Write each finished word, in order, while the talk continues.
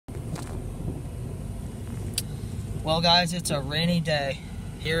Well, guys, it's a rainy day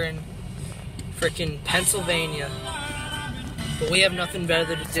here in freaking Pennsylvania, but we have nothing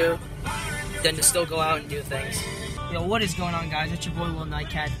better to do than to still go out and do things. Yo, what is going on, guys? It's your boy Lil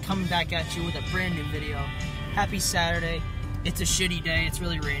Nightcat coming back at you with a brand new video. Happy Saturday. It's a shitty day. It's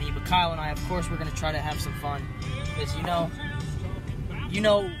really rainy, but Kyle and I, of course, we're gonna try to have some fun because you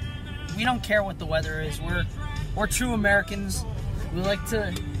know, we don't care what the weather is. We're true Americans. We like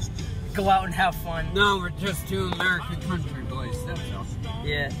to go out and have fun. No, we're just two American country boys, that's all.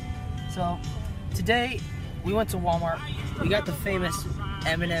 Yeah. So, today, we went to Walmart. We got the famous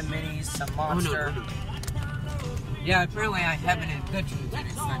M&M Minis, some Monster. Oh, no. Yeah, apparently I haven't had pictures of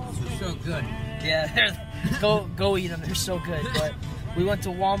these things. They're so good. Yeah, go eat them. They're so good. But we went to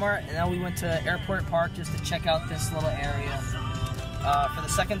Walmart, and then we went to Airport Park just to check out this little area for the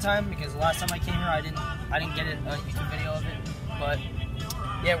second time, because the last time I came here, I didn't get a YouTube video of it. But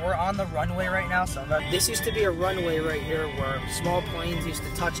yeah, we're on the runway right now. So this used to be a runway right here where small planes used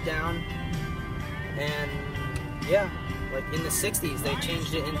to touch down, and yeah, like in the 60s they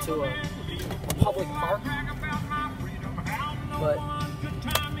changed it into a public park. But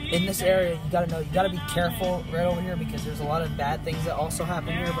in this area, you gotta be careful right over here because there's a lot of bad things that also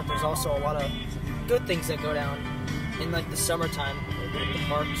happen here, but there's also a lot of good things that go down in like the summertime, like the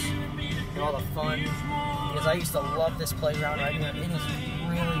parks and all the fun. Because I used to love this playground right here. It is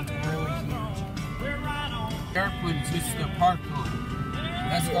really, really huge. Airplanes used to park on.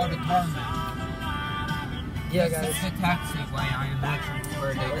 That's called a tarmac. Yeah, guys. guys. It's a taxiway, I imagine,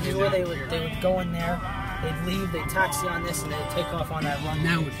 where they This is where they would go in there. They'd leave, they'd taxi on this, and they'd take off on that run.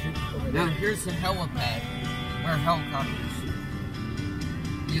 Now here's the helipad, where helicopters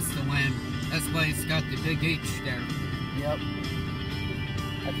used to land. That's why it's got the big H there. Yep.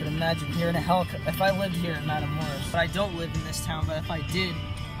 I could imagine hearing a helicopter, if I lived here in Matamoros. But I don't live in this town, but if I did,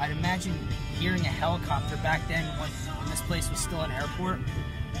 I'd imagine hearing a helicopter back then when this place was still an airport.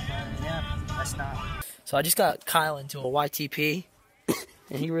 But yeah, that's not. So I just got Kyle into a YTP.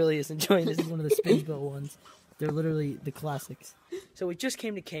 And he really is enjoying this. This is one of the Spinbo ones. They're literally the classics. So we just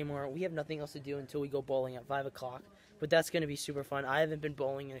came to Kmart. We have nothing else to do until we go bowling at 5 o'clock. But that's going to be super fun. I haven't been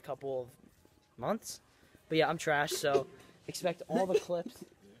bowling in a couple of months. But yeah, I'm trash. So expect all the clips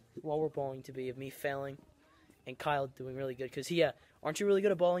while we're bowling to be of me failing and Kyle doing really good. Because aren't you really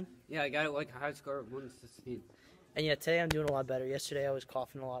good at bowling? Yeah, I got it like a high score of 116. And yeah, today I'm doing a lot better. Yesterday I was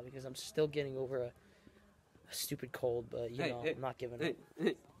coughing a lot because I'm still getting over a stupid cold, but you know, I'm not giving up.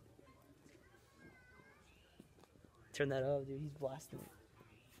 Turn that up, dude. He's blasting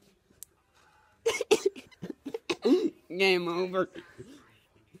it. Game over.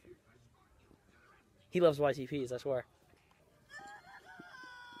 He loves YTPs, I swear.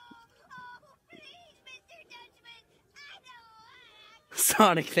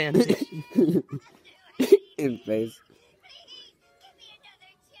 Sonic fan edition. In face.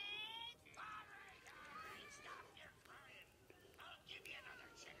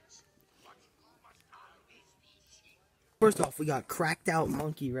 First off, we got Cracked Out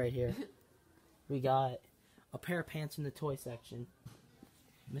Monkey right here. We got a pair of pants in the toy section.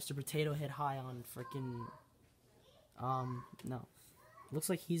 Mr. Potato Head high on freaking no. Looks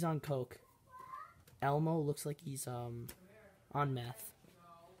like he's on coke. Elmo looks like he's on meth.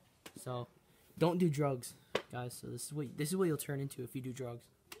 So, don't do drugs, guys. So this is what you'll turn into if you do drugs.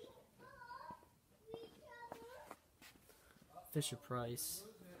 Fisher Price.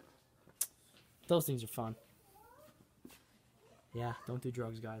 Those things are fun. Yeah, don't do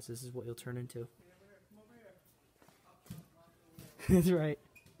drugs, guys. This is what you'll turn into. That's right.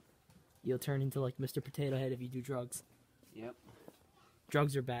 You'll turn into like Mr. Potato Head if you do drugs. Yep.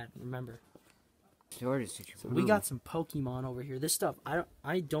 Drugs are bad, remember. So we got some Pokemon over here. This stuff, I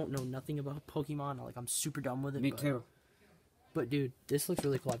don't know nothing about Pokemon. Like, I'm super dumb with it. Me too. But dude, this looks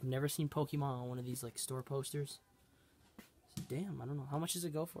really cool. I've never seen Pokemon on one of these like store posters. So, damn, I don't know. How much does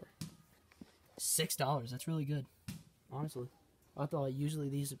it go for? $6. That's really good. Honestly. I thought usually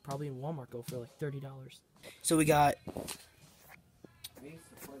these would probably in Walmart go for like $30. So we've got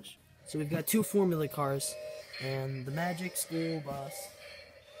two Formula cars and the Magic School Bus.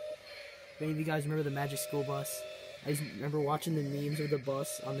 If any of you guys remember the Magic School Bus, I just remember watching the memes of the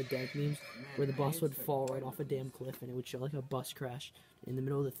bus on the Dank memes where the bus would fall right off a damn cliff and it would show like a bus crash in the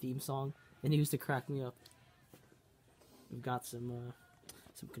middle of the theme song, and it used to crack me up. We've got some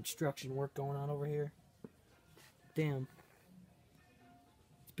construction work going on over here. Damn.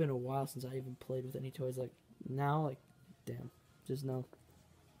 It's been a while since I even played with any toys. Like, now, like, damn. Just no.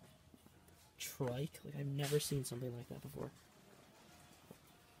 Trike? Like, I've never seen something like that before.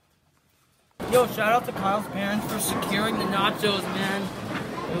 Yo, shout out to Kyle's parents for securing the nachos, man.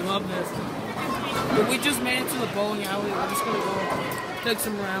 I love this. But we just made it to the bowling alley. We're just gonna go take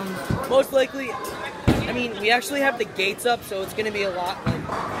some rounds. Most likely, I mean, we actually have the gates up, so it's gonna be a lot like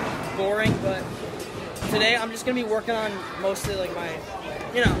boring. But today, I'm just gonna be working on mostly like my,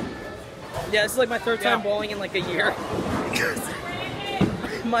 you know, yeah, this is like my third time bowling in like a year.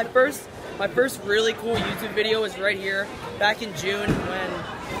 my first really cool YouTube video was right here back in June when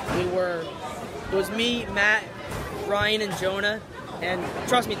it was me, Matt, Ryan, and Jonah. And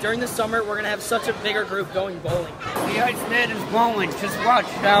trust me, during the summer, we're gonna have such a bigger group going bowling. The Iceman is bowling. Just watch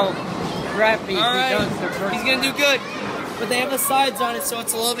how crappy he does the first. He's gonna do good. But they have the sides on it, so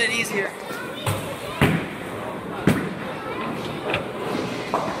it's a little bit easier.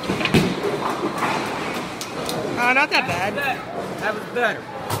 Not that bad. That was better.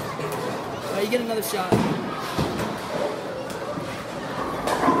 You get another shot.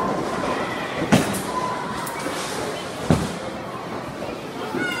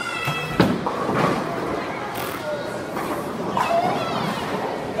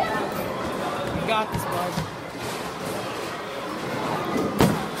 You got this, bud.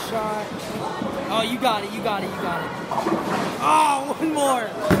 Shot. Oh, you got it, you got it, you got it. Oh, one more.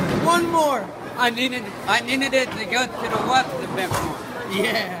 One more. I needed it to go to the left a bit more.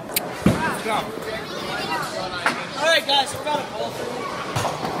 Yeah. Let's go. Alright guys, we're about to bowl.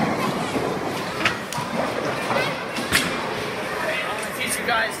 I'm gonna teach you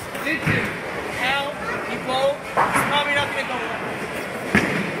guys how you bowl. It's probably not gonna go well.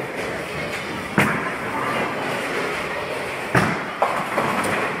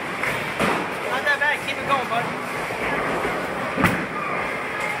 Not that bad, keep it going, bud.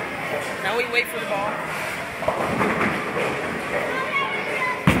 Now we wait for the ball.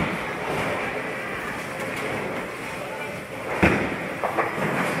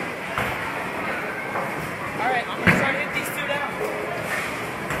 Alright, I'm gonna try to hit these two down.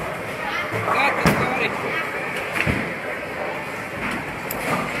 Got this, buddy.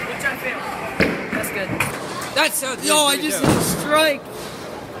 Which I failed. That's good. That's so good. Yo, I just hit a strike.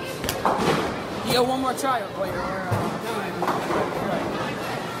 You got one more try. Oh,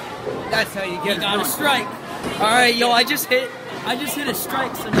 That's how you get it. Got a strike. All right, yo, I just hit a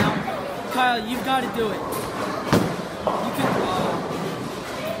strike. So now, Kyle, you've got to do it. You can.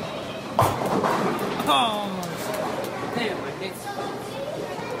 Oh, Damn, I hit.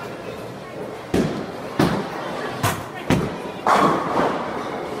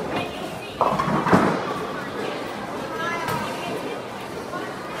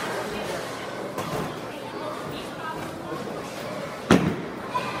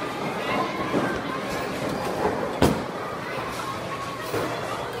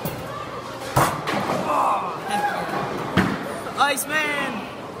 Iceman!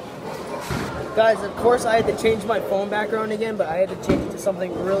 Guys, of course I had to change my phone background again, but I had to change it to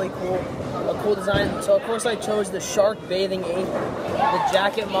something really cool, a cool design. So of course I chose the Shark Bathing 8, the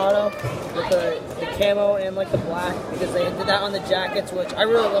jacket motto with the camo and like the black, because they did that on the jackets, which I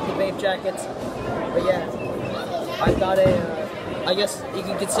really love the vape jackets. But yeah, I got a, I guess you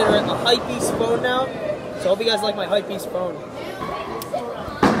can consider it a Hypebeast phone now. So I hope you guys like my Hypebeast phone.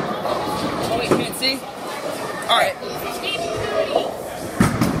 Oh wait, can't see? Alright.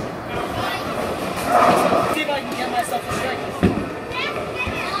 See if I can get myself a strike.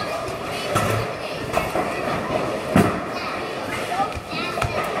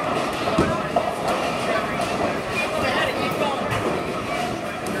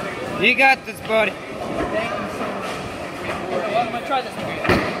 You got this, buddy. Thank you so much. Well, I'm gonna try this one.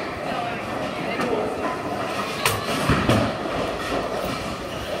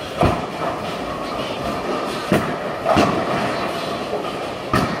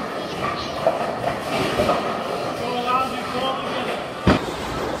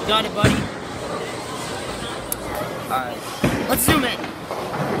 Got it, buddy. Alright. Let's zoom in.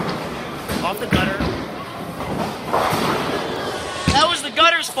 Off the gutter. That was the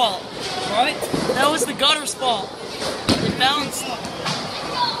gutter's fault. What? That was the gutter's fault. It bounced.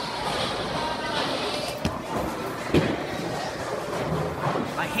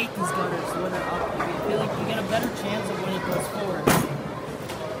 I hate these gutters when they're up. I feel like you get a better chance of when it goes forward.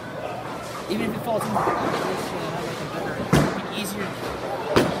 Even if it falls in the gutter, it should have like a better, easier.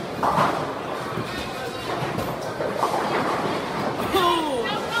 Oh!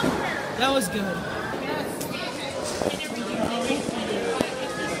 That was good.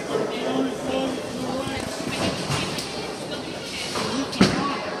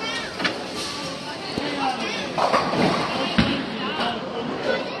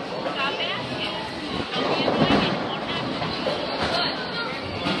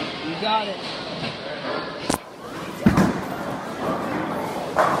 You got it.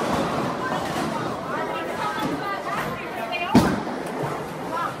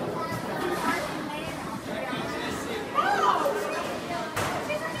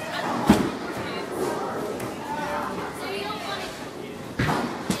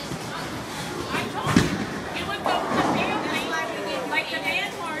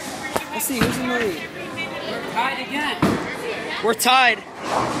 see who's in the lead. We're tied again. We're tied.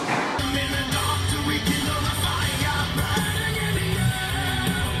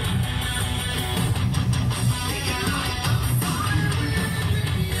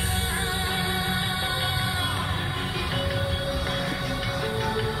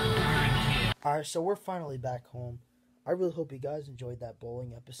 Alright, so we're finally back home. I really hope you guys enjoyed that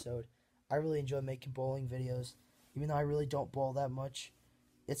bowling episode. I really enjoy making bowling videos. Even though I really don't bowl that much,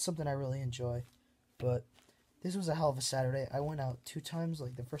 it's something I really enjoy. But this was a hell of a Saturday. I went out 2 times.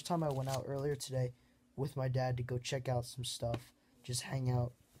 Like, the first time I went out earlier today with my dad to go check out some stuff. Just hang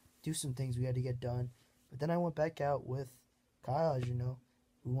out, do some things we had to get done. But then I went back out with Kyle, as you know.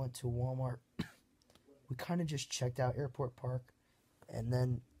 We went to Walmart. We kind of just checked out Airport Park. And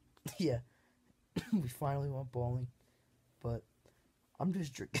then, yeah. We finally went bowling, but I'm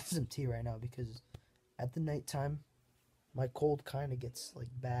just drinking some tea right now because at the nighttime, my cold kind of gets like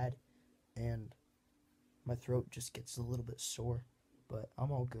bad, and my throat just gets a little bit sore. But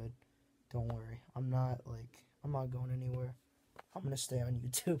I'm all good. Don't worry. I'm not going anywhere. I'm gonna stay on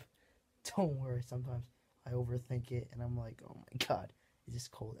YouTube. Don't worry. Sometimes I overthink it, and I'm like, oh my god, is this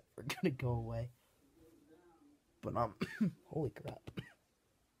cold ever gonna go away? But holy crap.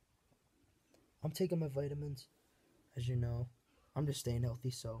 I'm taking my vitamins, as you know. I'm just staying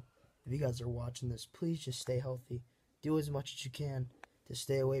healthy, so if you guys are watching this, please just stay healthy. Do as much as you can to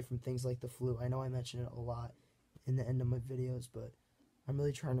stay away from things like the flu. I know I mention it a lot in the end of my videos, but I'm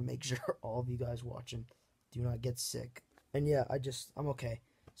really trying to make sure all of you guys watching do not get sick. And yeah, I'm okay.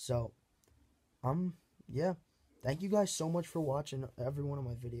 So, yeah. Thank you guys so much for watching every one of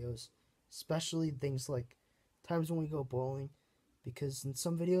my videos, especially things like times when we go bowling. Because in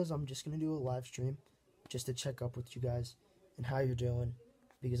some videos, I'm just going to do a live stream just to check up with you guys and how you're doing.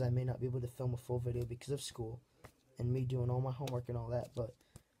 Because I may not be able to film a full video because of school and me doing all my homework and all that. But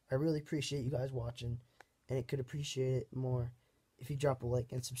I really appreciate you guys watching. And it could appreciate it more if you drop a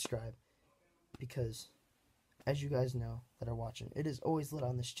like and subscribe. Because, as you guys know that are watching, it is always lit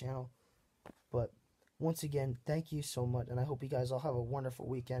on this channel. But, once again, thank you so much. And I hope you guys all have a wonderful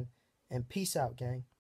weekend. And peace out, gang.